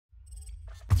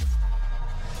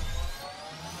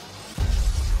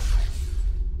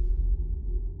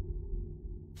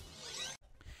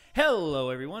Hello,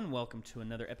 everyone. Welcome to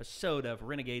another episode of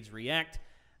Renegades React.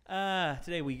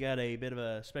 Today we got a bit of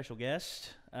a special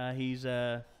guest. He's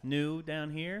new down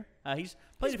here. He's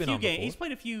played a few games. He's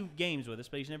played a few games with us,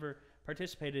 but he's never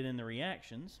participated in the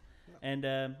reactions. No. And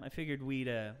I figured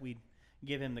we'd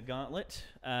give him the gauntlet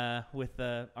with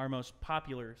our most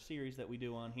popular series that we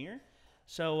do on here.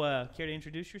 So, care to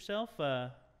introduce yourself,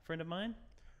 friend of mine?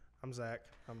 I'm Zach.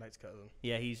 I'm Nate's cousin.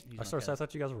 Yeah, he's I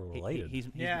thought you guys were related. He's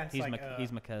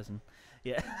my cousin.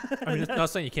 Yeah. I mean, it's not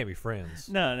saying you can't be friends.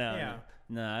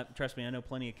 No. Trust me, I know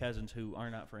plenty of cousins who are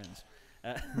not friends.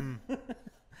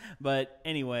 But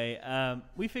anyway,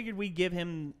 we figured we'd give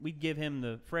him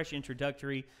the fresh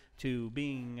introductory to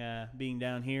being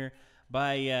down here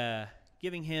by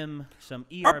giving him some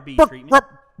ERB treatment.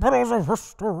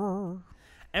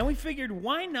 And we figured,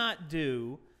 why not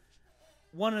do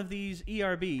one of these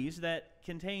ERBs that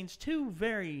contains two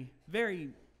very, very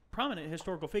prominent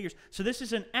historical figures. So this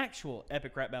is an actual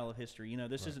epic rap battle of history. You know,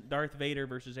 this isn't Darth Vader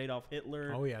versus Adolf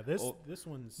Hitler. Oh yeah, this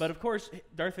one's. But of course,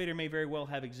 Darth Vader may very well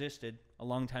have existed a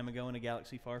long time ago in a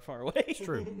galaxy far, far away. It's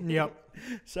true. Yep.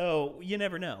 So you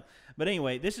never know. But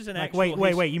anyway, this is an actual.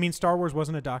 Wait. You mean Star Wars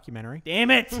wasn't a documentary?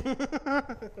 Damn it!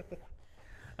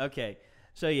 Okay.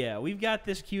 So yeah, we've got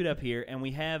this queued up here, and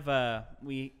we have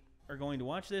we are going to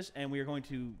watch this, and we are going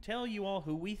to tell you all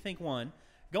who we think won.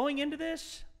 Going into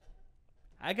this,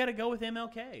 I got to go with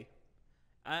MLK.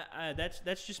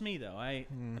 That's just me, though. I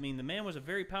mean, the man was a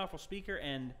very powerful speaker,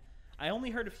 and I only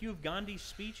heard a few of Gandhi's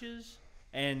speeches,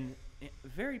 and a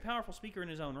very powerful speaker in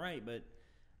his own right. But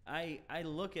I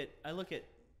look at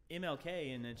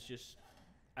MLK, and it's just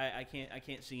I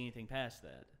can't see anything past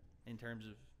that in terms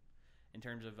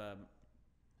of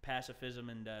pacifism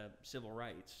and civil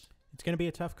rights. It's going to be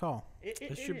a tough call.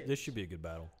 This should be a good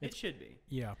battle. It should be.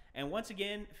 Yeah. And once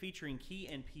again, featuring Key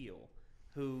and Peele,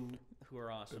 who are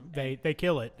awesome. They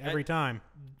kill it every time.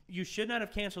 You should not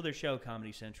have canceled their show,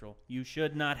 Comedy Central. You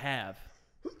should not have.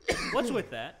 What's with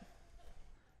that?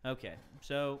 Okay,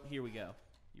 so here we go.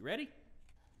 You ready?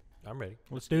 I'm ready.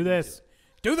 Let's do this.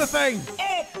 Do the thing!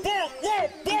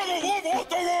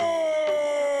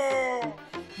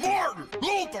 Martin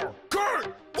Luther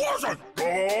King wasn't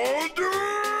Gandhi!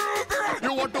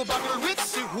 You want to battle with?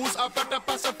 See who's a better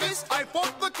pacifist? I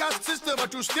fought the caste system,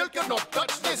 but you still cannot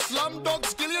touch this. Slumdog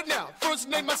skillionaire, first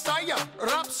name Messiah.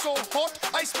 Rap so hot,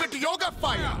 I spit yoga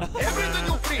fire. Everything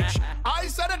you preach, I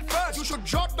said it first. You should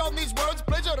jot down these words,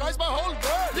 plagiarize my whole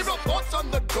word. Leave your thoughts on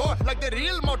the door, like the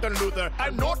real Martin Luther.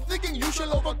 I'm not thinking you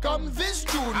shall overcome this,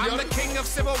 Junior. I'm the king of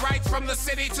civil rights, from the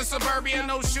city to suburbia.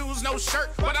 No shoes, no shirt,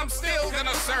 but I'm still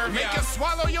gonna serve ya. Make you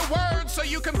swallow your words so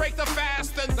you can break the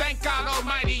fast. Then thank God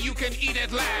Almighty you can eat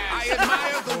at last. I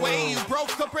admire the way you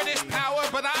broke the British power,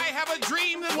 but I have a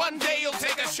dream that one day you'll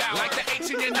take a shower. Like the H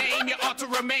in your name, you ought to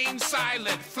remain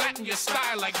silent. Flatten your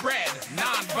style like bread,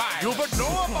 non-violent. You would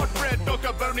know about bread, Dr.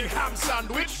 a burning ham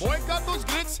sandwich. Boy, got those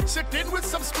grits, sit in with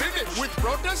some spinach. With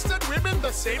Protestant women,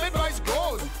 the same advice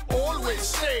goes. Always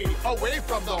stay away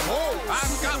from the hoes.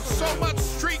 I've got so much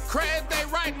street cred, they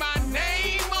write my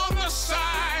name on the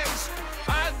sides.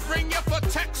 I'd bring you for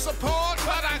tech support,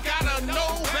 but I got a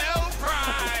Nobel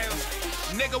Prize.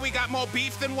 Nigga, we got more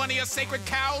beef than one of your sacred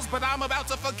cows, but I'm about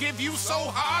to forgive you so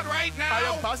hard right now. I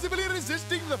am passively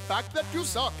resisting the fact that you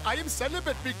suck. I am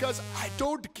celibate because I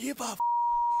don't give a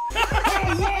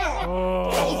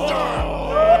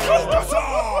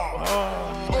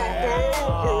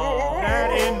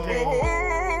That ending.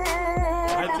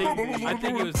 I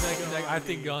think it was neck and neck. I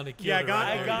think Gandhi killed it.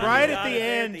 Gandhi Right got at the it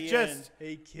there end, at the just end.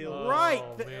 he killed. Right.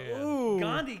 Ooh.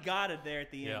 Gandhi got it there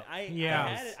at the end.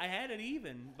 Yeah. I had it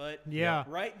even, but Yeah.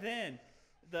 right then,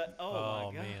 my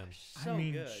gosh, man. so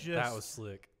good. That was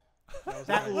slick.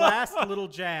 That last little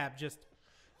jab, just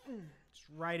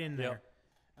right in there.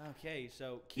 Okay,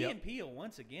 so Key and Peele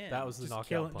once again. That was the Just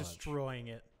knockout punch. destroying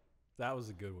it. That was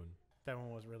a good one. That one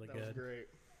was really good. That was great.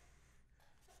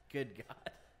 Good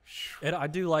God. And I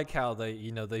do like how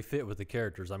they fit with the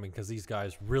characters. I mean, because these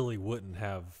guys really wouldn't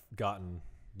have gotten,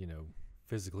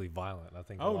 physically violent. I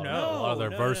think a lot of their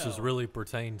verses really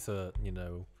pertain to,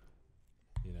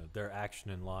 their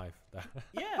action in life.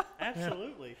 Yeah,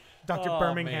 absolutely. Dr. Oh,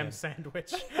 Birmingham man.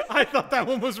 sandwich. I thought that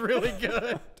one was really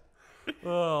good.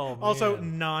 Oh, man. Also,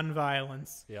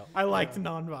 non-violence. Yep. I liked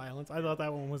non-violence. I thought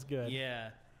that one was good. Yeah.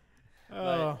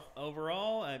 Oh. But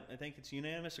overall, I think it's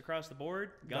unanimous across the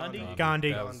board. Gandhi.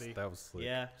 Gandhi. That was slick.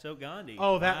 Yeah, so Gandhi.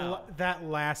 Oh, Wow. that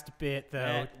last bit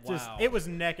though, Wow. it was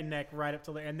neck and neck right up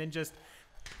to there, and then just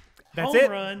that's Home it,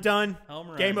 run. done, Home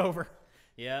run. game over.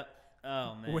 Yep.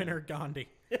 Oh man. Winner Gandhi.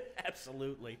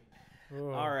 Absolutely.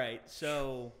 Oh. All right,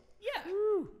 so yeah,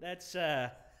 that's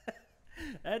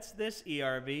That's this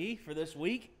ERB for this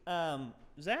week.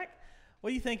 Zach, what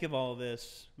do you think of all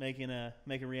this? Making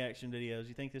reaction videos.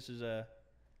 You think this is a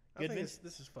good? I think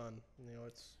this is fun. You know,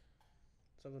 it's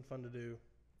something fun to do,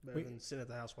 better than sitting at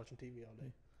the house watching TV all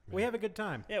day. We have a good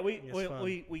time. Yeah,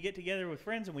 we get together with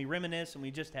friends and we reminisce and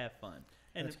we just have fun.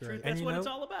 And That's great. That's what it's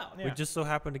all about. We just so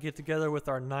happen to get together with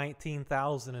our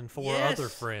 19,004 other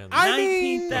friends. I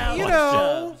mean, 19,000 you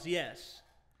know. subs, yes.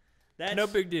 That's No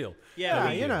big deal.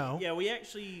 Yeah, you know. Yeah, we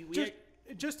actually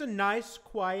Just a nice,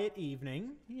 quiet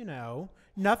evening, you know.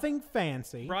 Nothing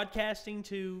fancy. broadcasting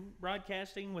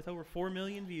with over 4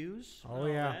 million views. Oh, and all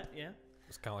yeah. that, yeah.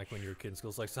 It's kind of like when you were a kid in school.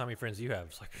 It's like, so how many friends do you have?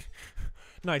 It's like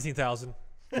 19,000.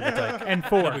 Give or take. And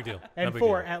 4. No big deal. And No big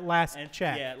 4 deal. at last And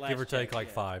check. yeah, last Give or take check, like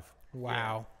yeah. 5.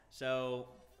 Wow. So,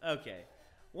 okay.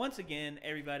 Once again,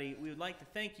 everybody, we would like to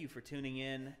thank you for tuning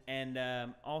in, and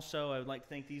also I would like to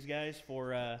thank these guys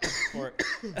for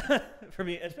for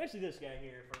me, especially this guy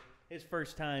here for his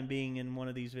first time being in one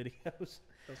of these videos.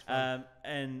 That's fun.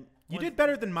 And You did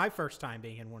better than my first time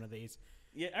being in one of these.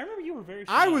 Yeah, I remember you were very.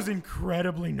 I shy. was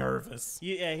incredibly nervous.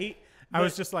 Yeah, I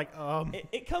was just like,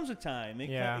 It comes with time.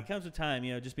 Yeah. It comes with time.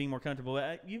 You know, just being more comfortable.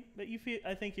 But you feel.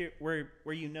 I think you're where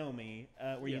you know me.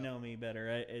 You know me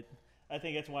better. I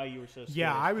think that's why you were so scared.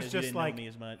 yeah, I was 'cause you just didn't like, know me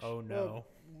as much. oh no. Well,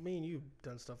 me and you've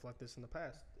done stuff like this in the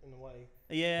past, in a way.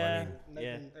 Yeah,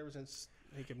 Nathan, ever since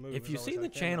he could move. If has you've always seen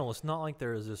had the a camera. channel, it's not like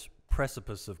there is this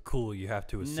precipice of cool you have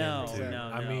to ascend No, to. no,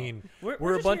 I no. mean, We're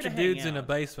we're a just bunch here of to hang dudes in a out.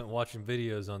 basement watching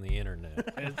videos on the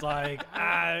internet. It's like,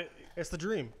 It's the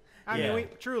dream. I Yeah.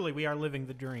 mean, we are living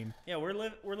the dream. Yeah, we're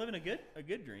living a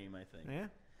good dream, I think. Yeah.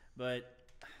 But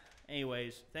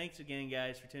anyways, thanks again,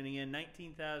 guys, for tuning in.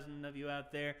 19,000 of you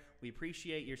out there. We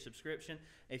appreciate your subscription.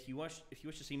 If you wish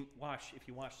to see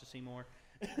more,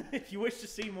 if you wish to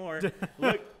see more,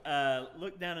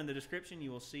 look down in the description. You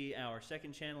will see our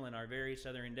second channel and our various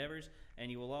other endeavors,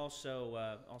 and you will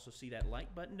also see that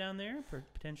like button down there.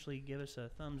 Potentially give us a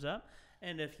thumbs up.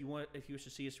 And if you wish to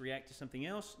see us react to something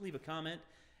else, leave a comment.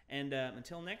 And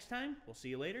until next time, we'll see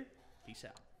you later. Peace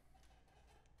out.